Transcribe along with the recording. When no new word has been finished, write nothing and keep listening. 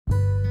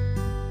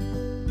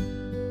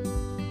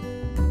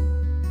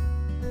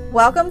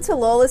Welcome to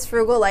Lola's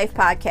Frugal Life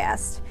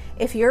Podcast.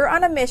 If you're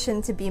on a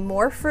mission to be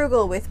more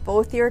frugal with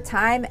both your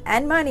time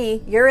and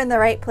money, you're in the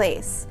right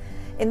place.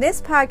 In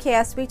this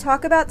podcast, we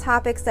talk about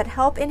topics that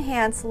help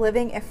enhance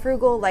living a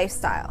frugal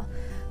lifestyle.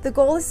 The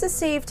goal is to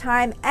save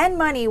time and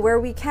money where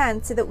we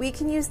can so that we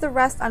can use the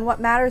rest on what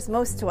matters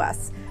most to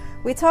us.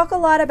 We talk a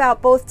lot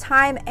about both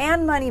time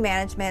and money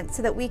management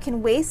so that we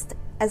can waste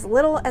as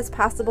little as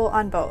possible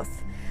on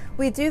both.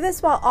 We do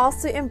this while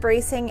also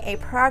embracing a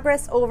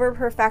progress over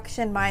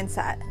perfection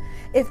mindset.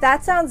 If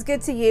that sounds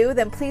good to you,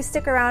 then please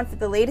stick around for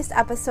the latest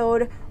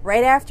episode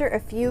right after a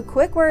few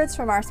quick words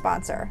from our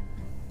sponsor.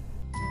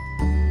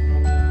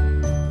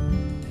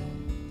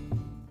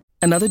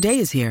 Another day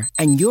is here,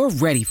 and you're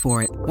ready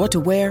for it. What to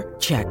wear?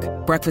 Check.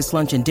 Breakfast,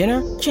 lunch, and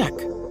dinner? Check.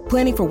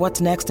 Planning for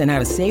what's next and how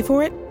to save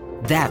for it?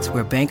 That's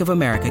where Bank of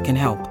America can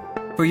help.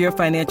 For your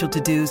financial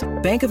to-dos,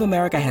 Bank of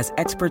America has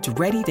experts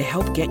ready to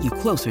help get you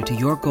closer to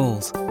your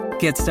goals.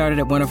 Get started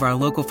at one of our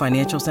local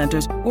financial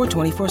centers or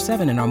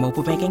 24/7 in our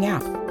mobile banking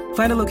app.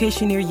 Find a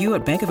location near you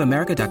at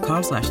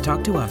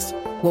bankofamerica.com/talktous.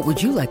 What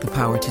would you like the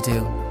power to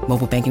do?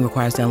 Mobile banking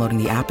requires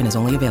downloading the app and is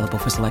only available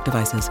for select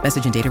devices.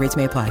 Message and data rates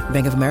may apply.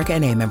 Bank of America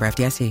N.A., member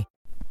FDIC.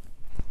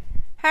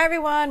 Hi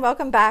everyone,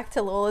 welcome back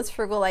to Lola's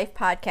Frugal Life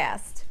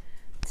Podcast.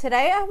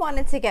 Today I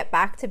wanted to get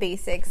back to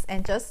basics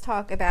and just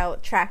talk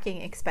about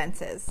tracking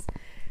expenses,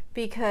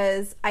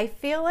 because I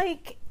feel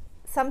like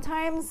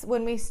sometimes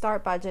when we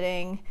start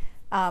budgeting,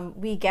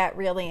 we get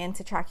really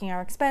into tracking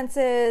our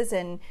expenses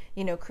and,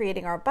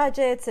 creating our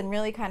budgets and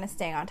really kind of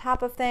staying on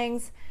top of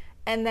things.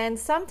 And then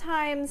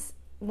sometimes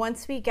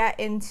once we get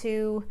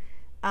into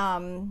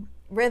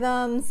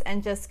rhythms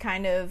and just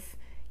kind of,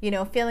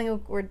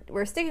 feeling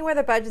we're sticking with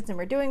our budgets and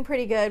we're doing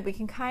pretty good, we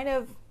can kind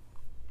of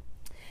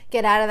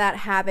get out of that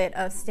habit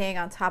of staying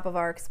on top of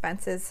our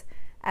expenses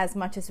as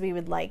much as we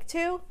would like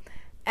to.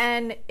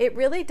 And it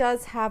really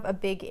does have a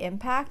big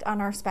impact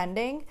on our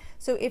spending.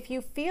 So if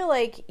you feel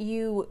like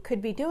you could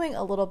be doing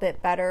a little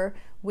bit better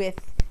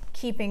with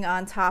keeping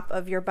on top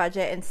of your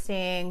budget and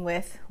staying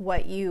with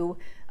what you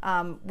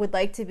would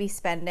like to be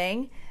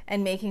spending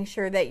and making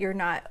sure that you're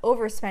not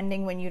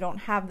overspending when you don't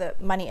have the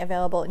money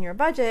available in your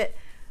budget,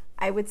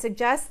 I would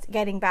suggest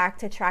getting back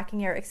to tracking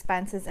your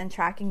expenses and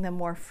tracking them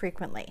more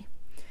frequently.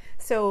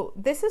 So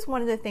this is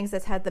one of the things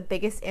that's had the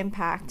biggest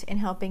impact in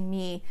helping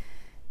me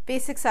be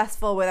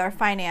successful with our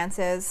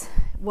finances,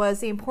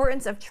 was the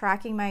importance of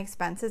tracking my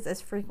expenses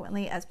as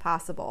frequently as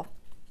possible.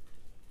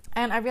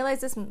 And I realize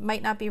this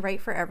might not be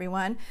right for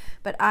everyone,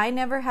 but I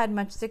never had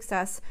much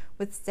success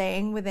with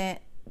staying within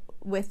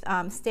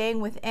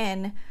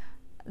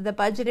the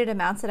budgeted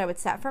amounts that I would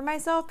set for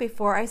myself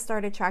before I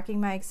started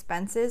tracking my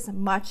expenses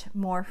much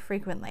more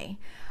frequently.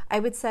 I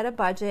would set a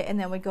budget and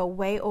then would go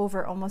way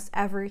over almost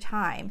every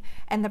time.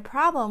 And the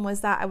problem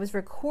was that I was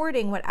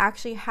recording what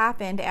actually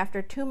happened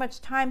after too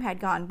much time had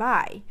gone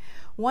by.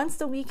 Once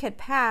the week had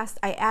passed,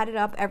 I added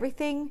up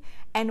everything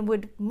and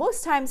would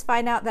most times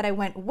find out that I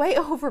went way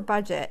over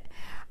budget.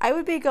 I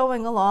would be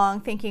going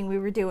along thinking we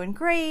were doing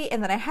great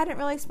and that I hadn't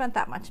really spent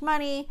that much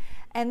money.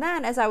 And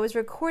then as I was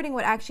recording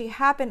what actually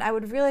happened, I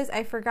would realize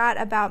I forgot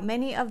about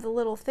many of the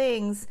little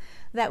things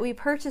that we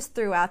purchased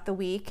throughout the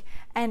week.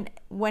 And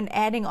when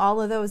adding all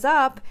of those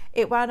up,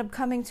 it wound up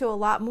coming to a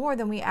lot more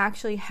than we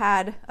actually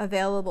had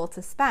available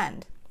to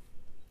spend.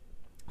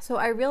 So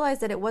I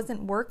realized that it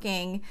wasn't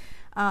working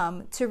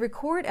to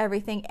record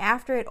everything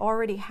after it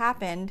already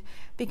happened,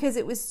 because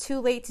it was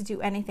too late to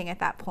do anything at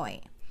that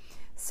point.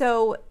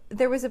 So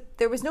there was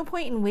no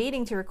point in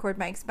waiting to record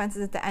my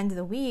expenses at the end of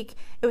the week.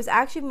 It was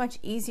actually much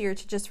easier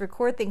to just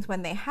record things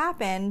when they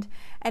happened,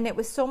 and it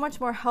was so much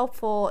more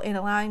helpful in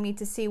allowing me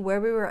to see where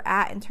we were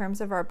at in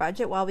terms of our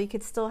budget while we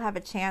could still have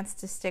a chance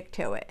to stick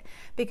to it.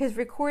 Because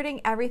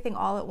recording everything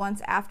all at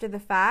once after the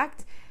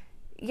fact,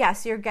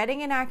 yes, you're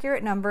getting an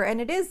accurate number,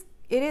 and it is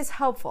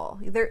helpful.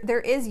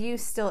 There is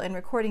use still in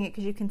recording it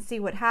because you can see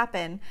what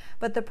happened,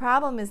 but the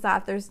problem is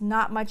that there's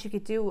not much you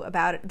could do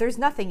about it. There's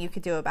nothing you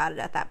could do about it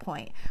at that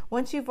point.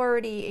 Once you've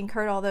already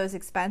incurred all those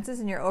expenses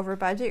and you're over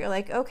budget, you're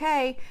like,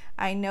 okay,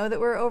 I know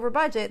that we're over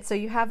budget, so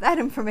you have that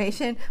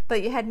information,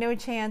 but you had no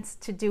chance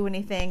to do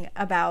anything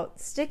about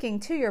sticking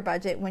to your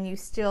budget when you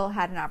still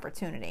had an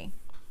opportunity.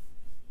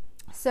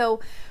 So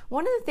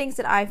one of the things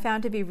that I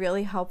found to be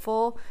really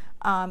helpful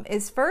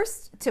is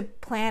first to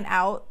plan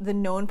out the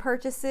known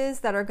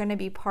purchases that are going to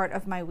be part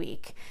of my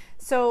week.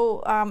 So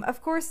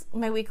of course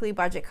my weekly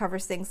budget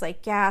covers things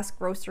like gas,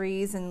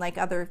 groceries, and like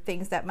other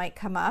things that might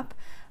come up.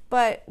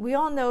 But we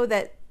all know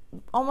that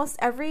almost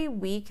every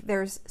week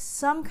there's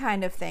some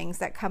kind of things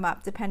that come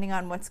up depending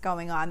on what's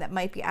going on that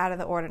might be out of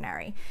the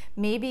ordinary.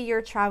 Maybe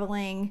you're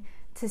traveling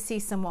to see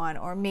someone,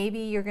 or maybe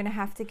you're going to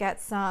have to get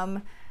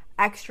some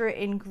extra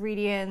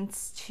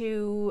ingredients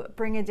to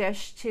bring a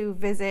dish to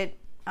visit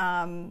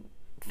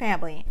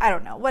family. I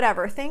don't know,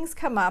 whatever. Things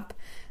come up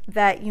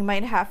that you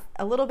might have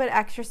a little bit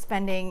extra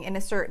spending in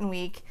a certain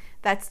week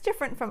that's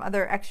different from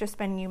other extra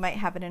spending you might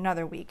have in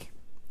another week.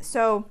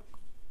 So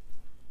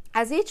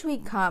as each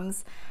week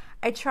comes,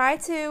 I try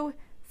to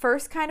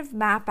first kind of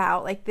map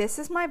out, like, this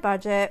is my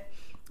budget.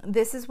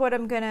 this is what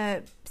I'm going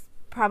to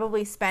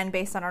probably spend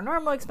based on our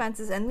normal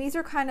expenses. And these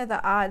are kind of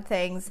the odd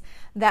things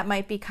that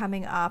might be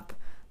coming up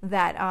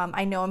that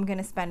I know I'm going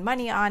to spend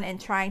money on, and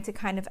trying to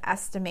kind of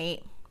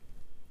estimate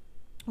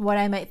what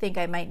I might think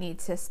I might need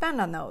to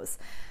spend on those.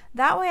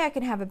 That way I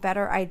can have a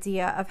better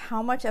idea of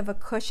how much of a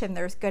cushion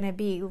there's going to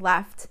be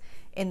left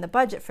in the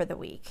budget for the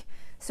week.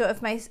 So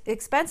if my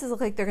expenses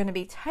look like they're going to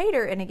be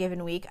tighter in a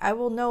given week, I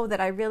will know that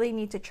I really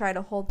need to try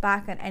to hold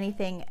back on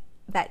anything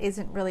that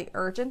isn't really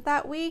urgent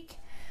that week.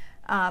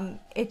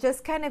 It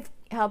just kind of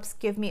helps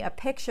give me a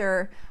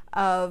picture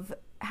of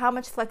how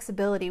much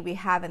flexibility we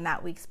have in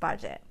that week's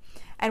budget.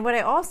 And what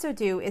I also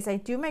do is I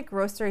do my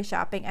grocery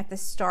shopping at the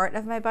start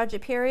of my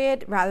budget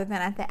period rather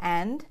than at the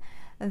end.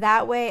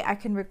 That way I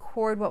can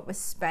record what was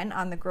spent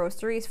on the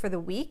groceries for the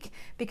week,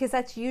 because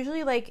that's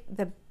usually like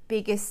the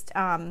biggest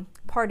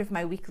part of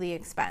my weekly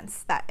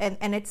expense.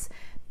 And it's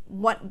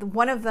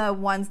one of the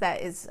ones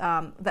that is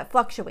that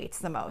fluctuates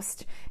the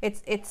most.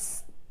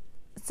 It's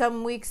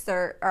some weeks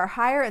are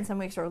higher and some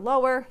weeks are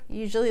lower.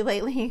 Usually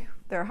lately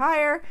they're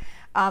higher.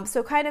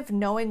 So kind of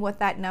knowing what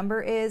that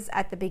number is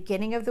at the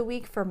beginning of the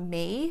week for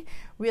me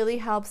really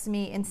helps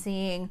me in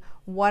seeing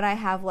what I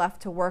have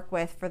left to work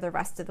with for the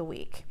rest of the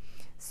week.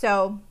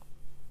 So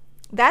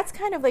that's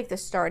kind of like the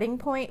starting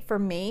point for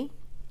me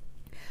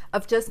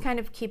of just kind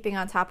of keeping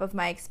on top of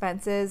my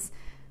expenses,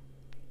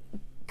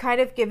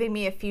 kind of giving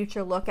me a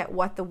future look at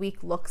what the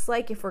week looks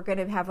like if we're going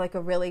to have like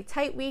a really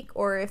tight week,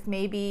 or if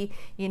maybe,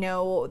 you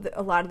know,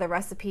 a lot of the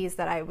recipes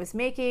that I was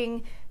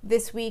making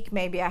this week,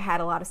 maybe I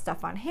had a lot of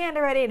stuff on hand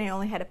already and I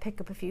only had to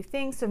pick up a few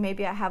things, so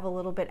maybe I have a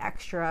little bit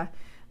extra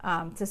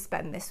to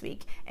spend this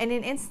week. And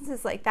in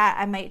instances like that,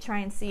 I might try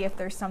and see if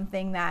there's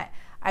something that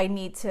I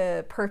need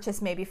to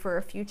purchase maybe for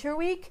a future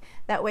week.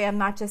 That way I'm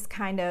not just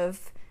kind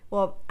of,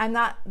 well, I'm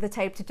not the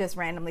type to just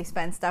randomly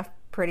spend stuff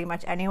pretty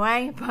much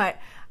anyway, but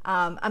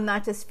I'm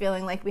not just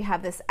feeling like we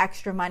have this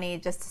extra money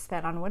just to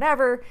spend on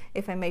whatever,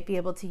 if I might be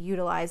able to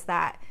utilize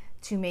that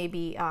to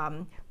maybe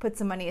put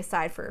some money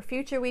aside for a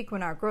future week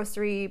when our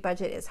grocery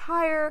budget is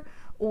higher,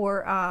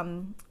 or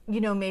you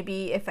know,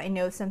 maybe if I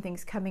know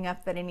something's coming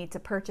up that I need to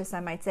purchase,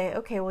 I might say,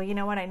 okay, well, you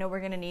know what, I know we're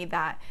going to need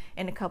that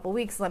in a couple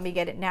weeks, let me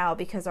get it now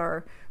because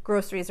our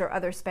groceries or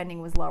other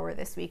spending was lower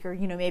this week. Or,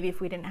 you know, maybe if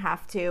we didn't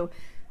have to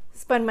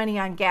spend money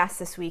on gas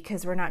this week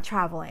because we're not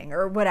traveling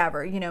or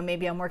whatever, you know,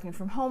 maybe I'm working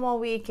from home all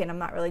week and I'm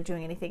not really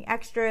doing anything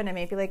extra, and I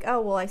may be like,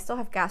 oh, well, I still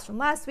have gas from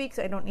last week,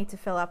 so I don't need to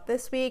fill up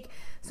this week,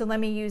 so let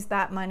me use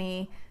that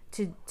money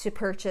to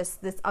purchase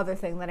this other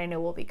thing that I know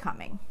will be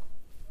coming.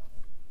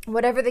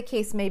 Whatever the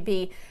case may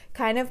be,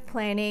 kind of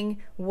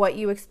planning what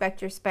you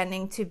expect your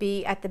spending to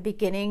be at the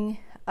beginning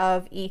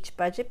of each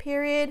budget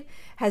period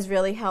has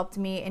really helped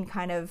me in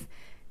kind of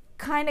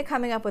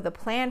coming up with a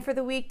plan for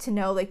the week to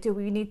know, like, do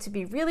we need to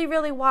be really,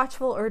 really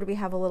watchful, or do we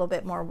have a little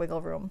bit more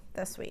wiggle room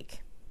this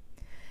week?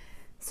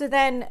 So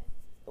then,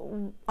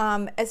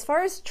 as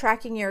far as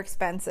tracking your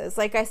expenses,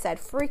 like I said,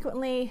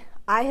 frequently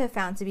I have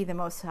found to be the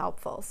most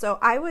helpful. So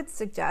I would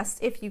suggest,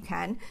 if you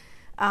can,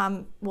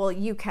 well,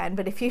 you can,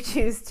 but if you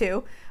choose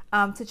to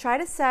try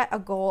to set a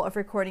goal of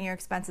recording your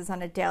expenses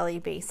on a daily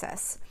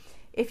basis.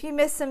 If you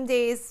miss some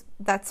days,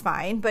 that's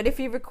fine. But if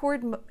you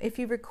record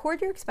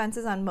your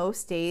expenses on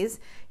most days,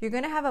 you're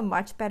going to have a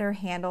much better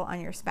handle on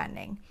your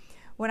spending.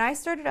 When I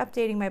started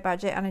updating my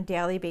budget on a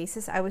daily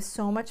basis, I was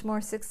so much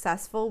more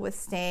successful with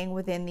staying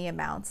within the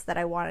amounts that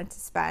I wanted to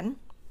spend.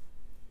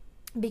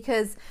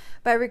 Because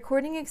by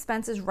recording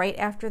expenses right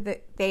after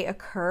they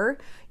occur,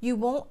 you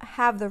won't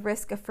have the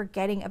risk of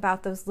forgetting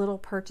about those little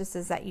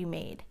purchases that you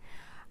made.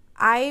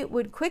 I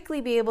would quickly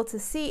be able to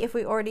see if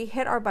we already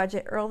hit our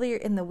budget earlier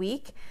in the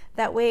week.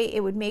 That way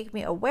it would make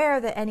me aware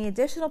that any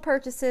additional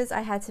purchases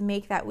I had to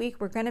make that week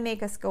were going to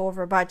make us go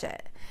over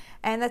budget.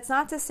 And that's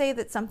not to say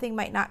that something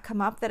might not come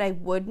up that I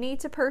would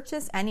need to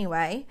purchase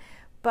anyway,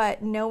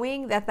 but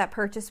knowing that that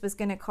purchase was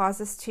going to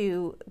cause us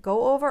to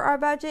go over our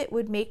budget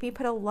would make me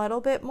put a little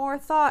bit more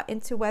thought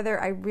into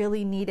whether I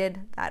really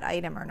needed that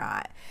item or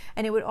not.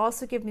 And it would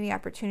also give me the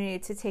opportunity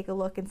to take a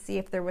look and see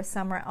if there was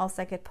somewhere else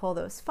I could pull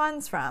those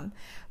funds from.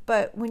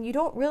 But when you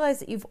don't realize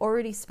that you've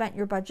already spent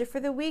your budget for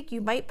the week,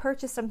 you might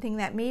purchase something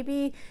that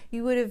maybe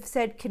you would have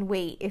said can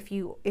wait if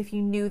you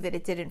knew that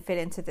it didn't fit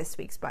into this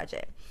week's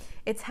budget.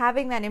 It's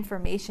having that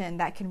information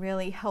that can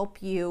really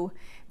help you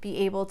be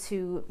able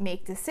to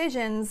make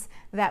decisions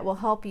that will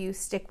help you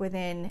stick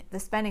within the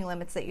spending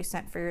limits that you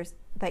set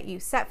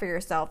for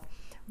yourself,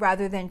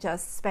 rather than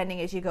just spending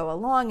as you go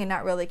along and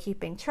not really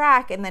keeping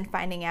track, and then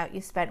finding out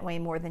you spent way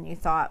more than you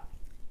thought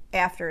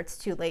after it's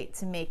too late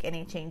to make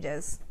any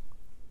changes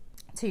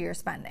to your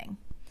spending.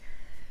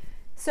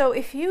 So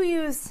if you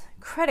use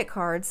credit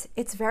cards,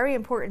 it's very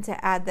important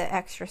to add the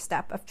extra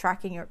step of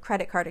tracking your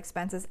credit card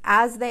expenses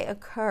as they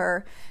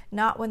occur,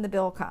 not when the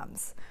bill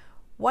comes.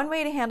 One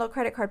way to handle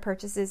credit card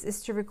purchases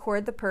is to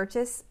record the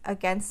purchase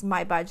against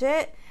my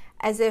budget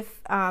as if,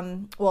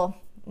 I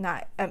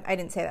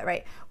didn't say that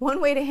right.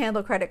 One way to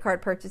handle credit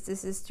card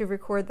purchases is to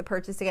record the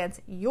purchase against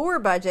your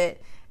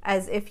budget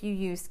as if you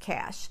used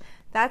cash.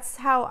 That's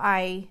how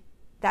I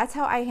that's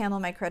how I handle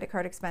my credit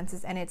card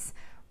expenses, and it's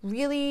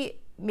really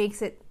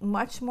makes it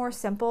much more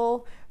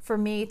simple for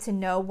me to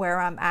know where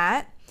I'm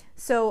at.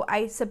 So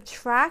I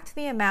subtract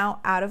the amount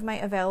out of my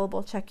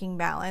available checking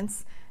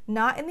balance,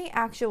 not in the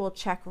actual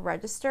check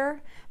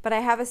register, but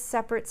I have a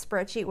separate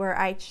spreadsheet where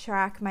I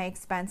track my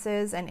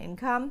expenses and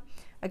income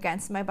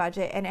against my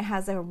budget, and it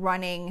has a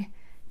running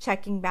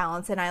checking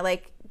balance, and I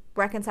like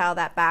reconcile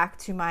that back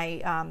to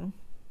my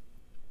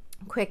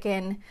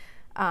Quicken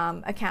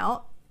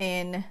account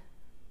in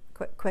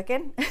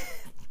Quicken.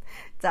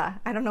 Duh,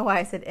 I don't know why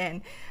I said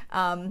in.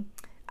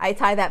 I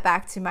tie that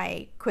back to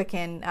my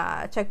Quicken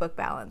checkbook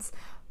balance.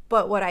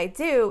 But what I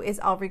do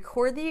is I'll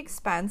record the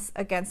expense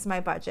against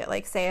my budget.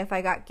 Like say if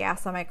I got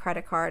gas on my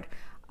credit card,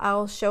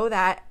 I'll show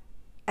that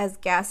as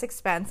gas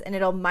expense, and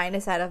it'll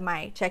minus out of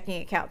my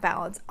checking account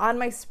balance on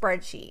my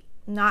spreadsheet,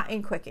 not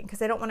in Quicken,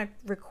 because I don't want to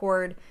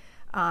record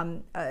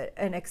an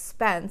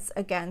expense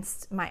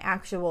against my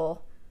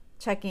actual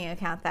checking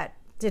account that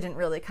didn't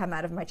really come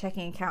out of my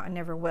checking account and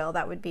never will.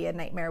 That would be a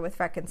nightmare with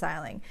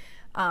reconciling.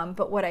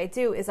 But what I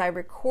do is I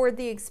record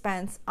the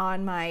expense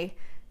on my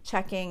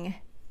checking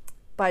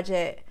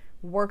budget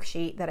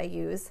worksheet that I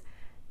use,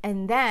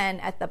 and then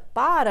at the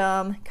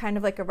bottom, kind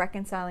of like a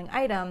reconciling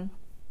item,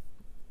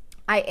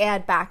 I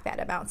add back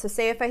that amount. So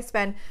say if I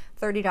spend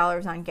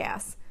 $30 on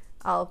gas,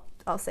 I'll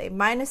say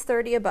minus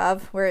 30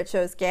 above where it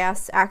shows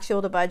gas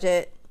actual to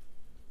budget,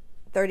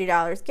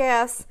 $30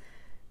 gas.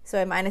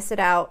 So I minus it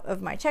out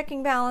of my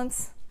checking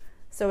balance,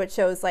 so it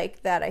shows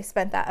like that I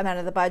spent that amount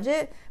of the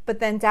budget. But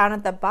then down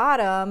at the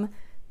bottom,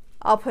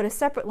 I'll put a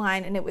separate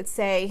line, and it would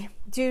say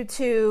due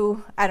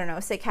to, I don't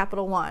know, say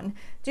Capital One,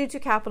 due to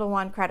Capital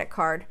One credit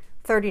card,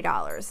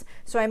 $30.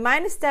 So I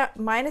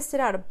minused it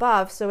out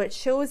above, so it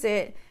shows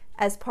it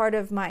as part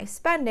of my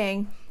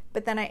spending,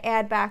 but then I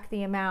add back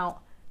the amount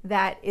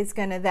that is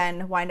going to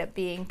then wind up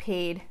being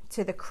paid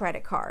to the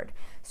credit card.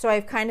 So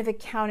I've kind of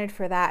accounted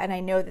for that, and I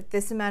know that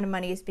this amount of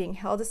money is being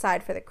held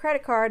aside for the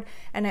credit card,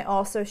 and I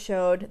also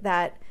showed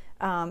that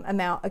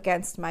amount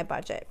against my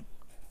budget.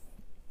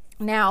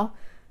 Now,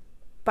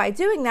 by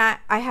doing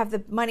that, I have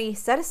the money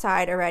set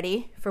aside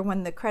already for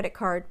when the credit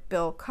card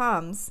bill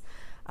comes.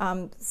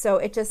 So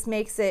it just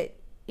makes it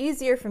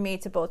easier for me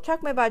to both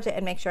check my budget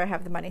and make sure I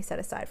have the money set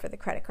aside for the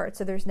credit card.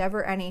 So there's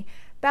never any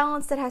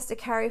balance that has to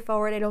carry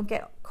forward. I don't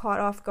get caught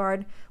off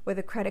guard with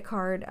a credit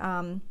card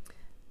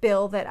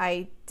bill that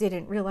I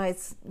didn't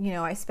realize,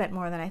 I spent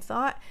more than I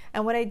thought.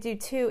 And what I do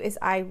too is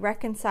I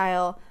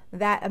reconcile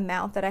that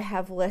amount that I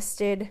have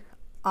listed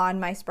on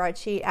my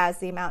spreadsheet as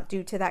the amount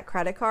due to that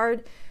credit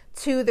card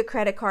to the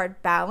credit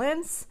card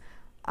balance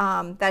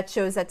that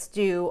shows that's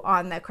due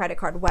on the credit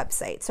card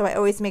website. So I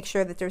always make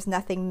sure that there's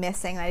nothing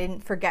missing. I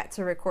didn't forget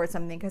to record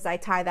something because I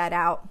tie that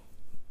out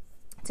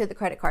to the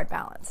credit card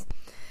balance.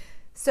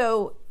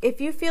 So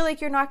if you feel like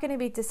you're not going to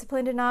be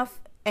disciplined enough,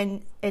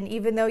 and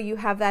even though you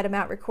have that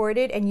amount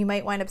recorded and you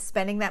might wind up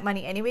spending that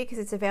money anyway because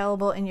it's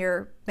available in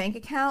your bank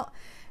account,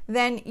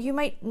 then you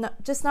might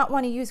just not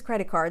want to use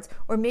credit cards,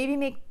 or maybe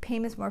make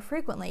payments more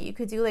frequently. You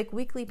could do like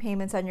weekly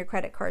payments on your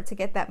credit card to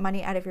get that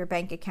money out of your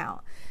bank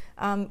account.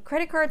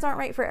 Credit cards aren't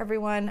right for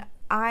everyone.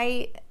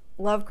 I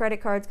love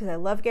credit cards because I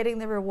love getting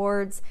the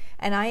rewards,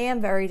 and I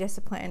am very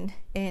disciplined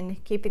in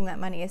keeping that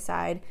money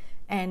aside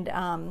and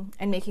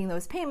making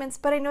those payments,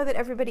 but I know that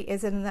everybody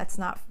isn't, and that's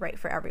not right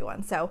for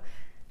everyone. So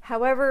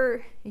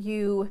however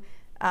you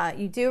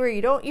do or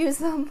you don't use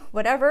them,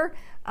 whatever.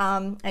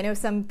 I know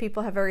some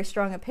people have very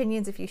strong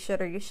opinions if you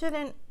should or you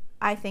shouldn't.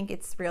 I think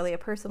it's really a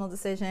personal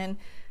decision.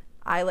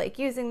 I like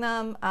using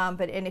them,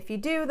 and if you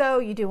do, though,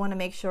 you do want to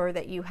make sure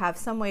that you have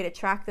some way to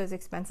track those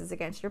expenses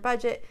against your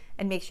budget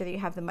and make sure that you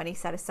have the money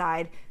set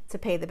aside to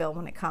pay the bill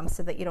when it comes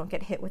so that you don't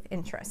get hit with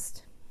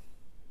interest.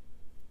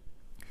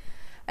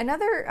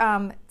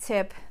 Another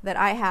tip that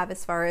I have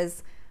as far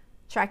as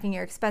tracking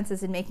your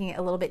expenses and making it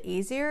a little bit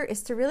easier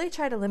is to really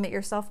try to limit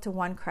yourself to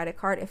one credit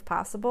card if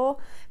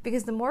possible,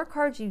 because the more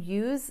cards you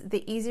use,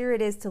 the easier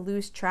it is to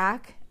lose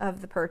track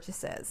of the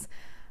purchases.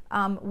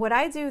 What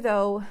I do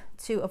though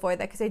to avoid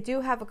that, because I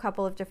do have a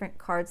couple of different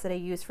cards that I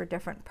use for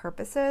different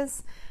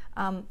purposes.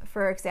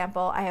 For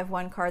example, I have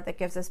one card that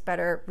gives us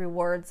better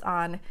rewards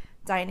on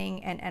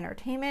dining and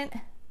entertainment,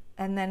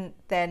 and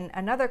then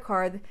another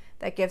card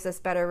that gives us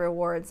better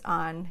rewards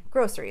on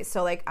groceries.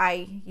 So like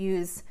I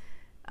use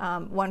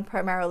one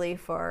primarily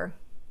for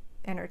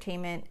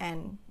entertainment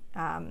and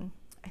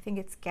I think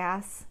it's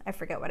gas. I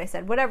forget what I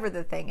said, whatever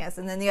the thing is.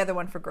 And then the other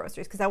one for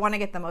groceries because I want to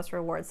get the most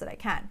rewards that I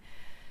can.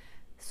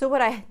 So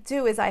what I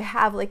do is I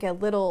have like a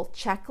little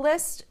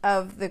checklist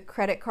of the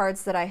credit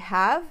cards that I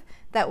have.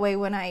 That way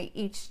when I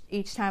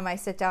each time I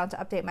sit down to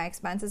update my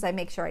expenses, I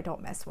make sure I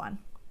don't miss one.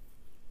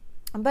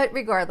 But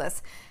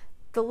regardless,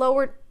 the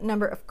lower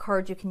number of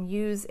cards you can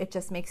use, it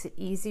just makes it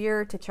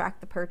easier to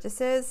track the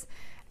purchases.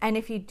 And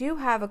if you do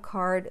have a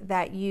card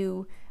that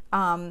you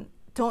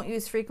don't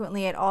use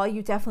frequently at all,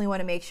 you definitely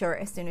want to make sure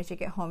as soon as you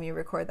get home you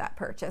record that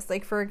purchase.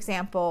 Like for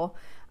example,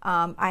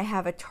 I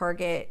have a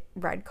Target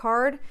Red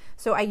card.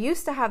 So I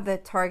used to have the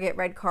Target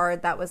Red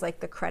card that was like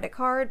the credit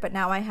card, but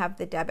now I have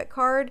the debit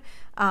card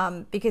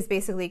because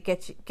basically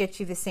it gets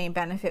you the same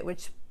benefit,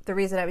 which the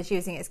reason I was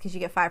using it is because you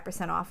get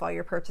 5% off all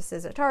your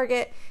purchases at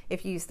Target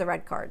if you use the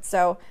Red card.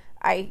 So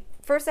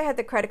first I had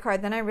the credit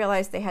card, then I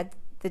realized they had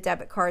the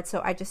debit card,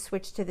 so I just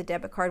switched to the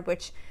debit card,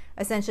 which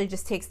essentially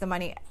just takes the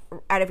money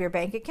out of your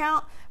bank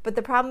account. But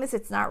the problem is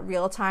it's not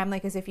real time,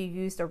 like as if you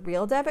used a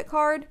real debit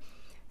card.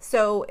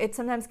 So it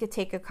sometimes could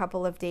take a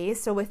couple of days.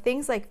 So with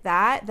things like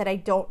that I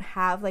don't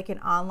have like an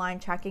online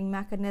tracking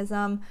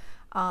mechanism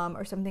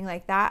or something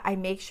like that, I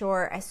make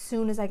sure as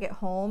soon as I get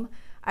home,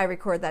 I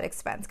record that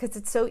expense because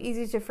it's so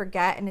easy to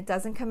forget and it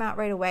doesn't come out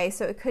right away.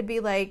 So it could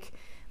be like,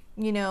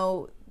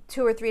 2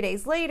 or 3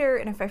 days later,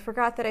 and if I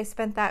forgot that I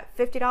spent that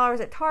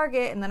 $50 at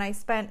Target and then I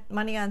spent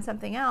money on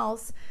something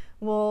else,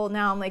 well,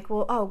 now I'm like,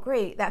 well, oh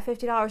great, that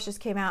 $50 just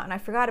came out and I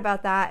forgot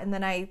about that, and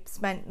then I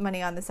spent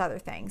money on this other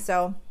thing.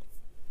 So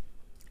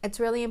it's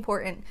really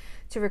important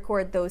to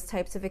record those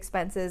types of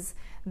expenses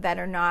that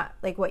are not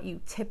like what you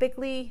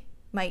typically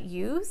might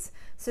use,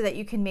 so that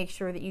you can make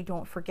sure that you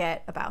don't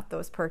forget about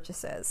those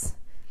purchases.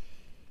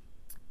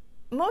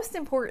 Most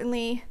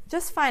importantly,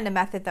 just find a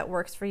method that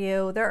works for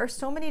you. There are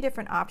so many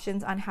different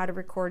options on how to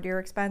record your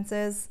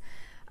expenses.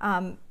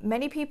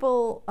 Many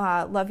people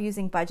love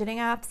using budgeting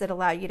apps that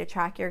allow you to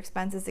track your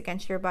expenses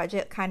against your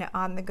budget kind of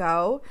on the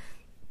go.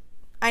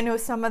 I know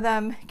some of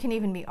them can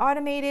even be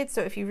automated,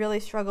 so if you really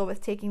struggle with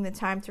taking the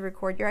time to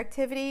record your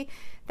activity,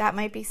 that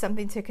might be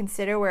something to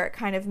consider, where it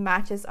kind of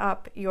matches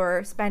up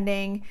your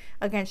spending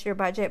against your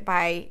budget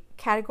by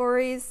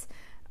categories.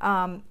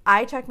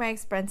 I check my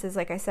expenses,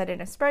 like I said,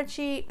 in a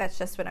spreadsheet. That's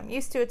just what I'm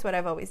used to. It's what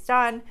I've always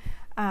done.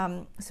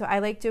 So I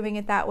like doing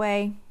it that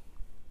way.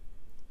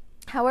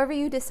 However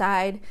you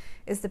decide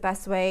is the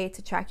best way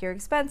to track your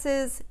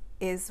expenses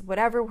is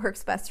whatever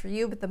works best for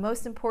you. But the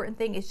most important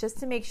thing is just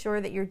to make sure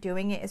that you're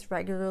doing it as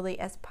regularly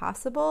as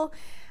possible,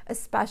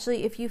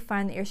 especially if you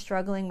find that you're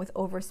struggling with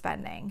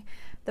overspending.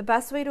 The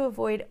best way to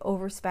avoid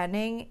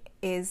overspending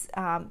is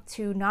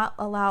to not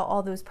allow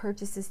all those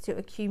purchases to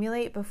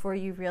accumulate before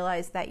you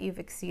realize that you've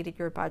exceeded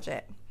your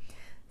budget.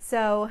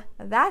 So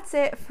that's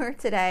it for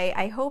today.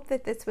 I hope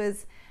that this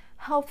was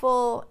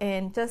helpful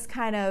in just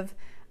kind of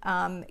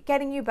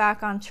getting you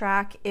back on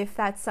track if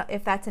that's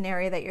an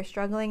area that you're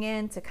struggling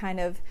in, to kind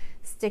of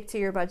stick to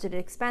your budgeted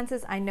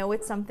expenses. I know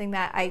it's something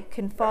that I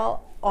can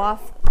fall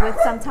off with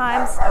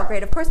sometimes. Oh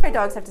great, of course my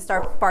dogs have to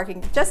start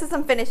barking just as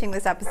I'm finishing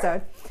this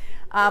episode.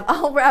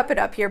 I'll wrap it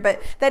up here, but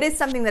that is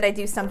something that I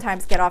do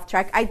sometimes get off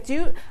track. I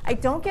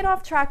don't get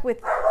off track with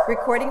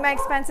recording my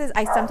expenses.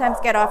 I sometimes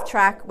get off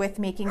track with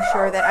making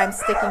sure that I'm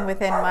sticking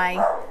within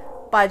my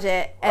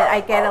budget, and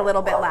I get a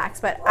little bit lax.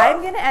 But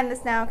I'm going to end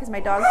this now because my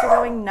dogs are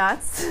going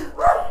nuts,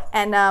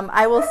 and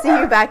I will see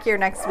you back here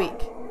next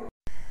week.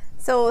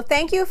 So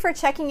thank you for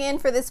checking in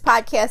for this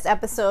podcast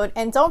episode,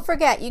 and don't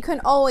forget, you can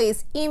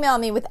always email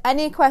me with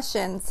any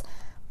questions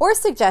or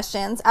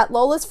suggestions at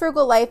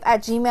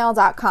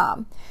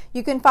lolasfrugallife@gmail.com.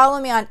 You can follow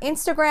me on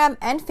Instagram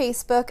and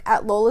Facebook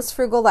at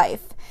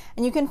lolasfrugallife,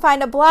 and you can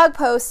find a blog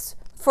post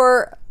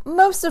for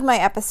most of my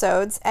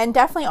episodes and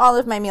definitely all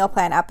of my meal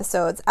plan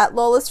episodes at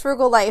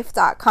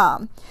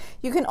lolasfrugallife.com.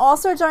 You can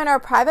also join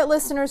our private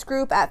listeners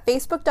group at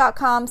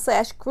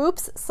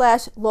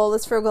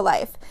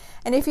facebook.com/groups/lolasfrugallife.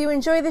 And if you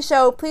enjoy the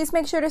show, please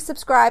make sure to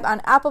subscribe on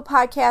Apple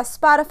Podcasts,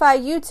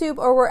 Spotify, YouTube,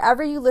 or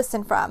wherever you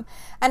listen from.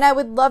 And I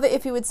would love it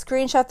if you would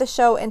screenshot the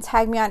show and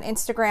tag me on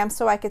Instagram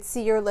so I could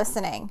see you're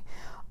listening.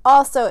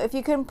 Also, if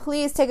you can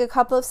please take a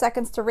couple of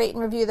seconds to rate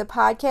and review the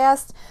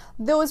podcast.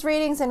 Those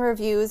ratings and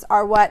reviews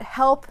are what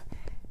help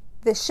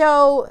the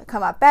show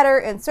come up better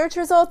in search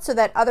results so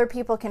that other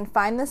people can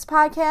find this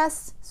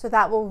podcast. So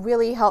that will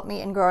really help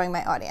me in growing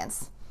my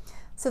audience.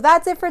 So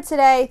that's it for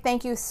today.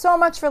 Thank you so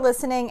much for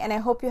listening, and I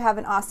hope you have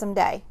an awesome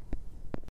day.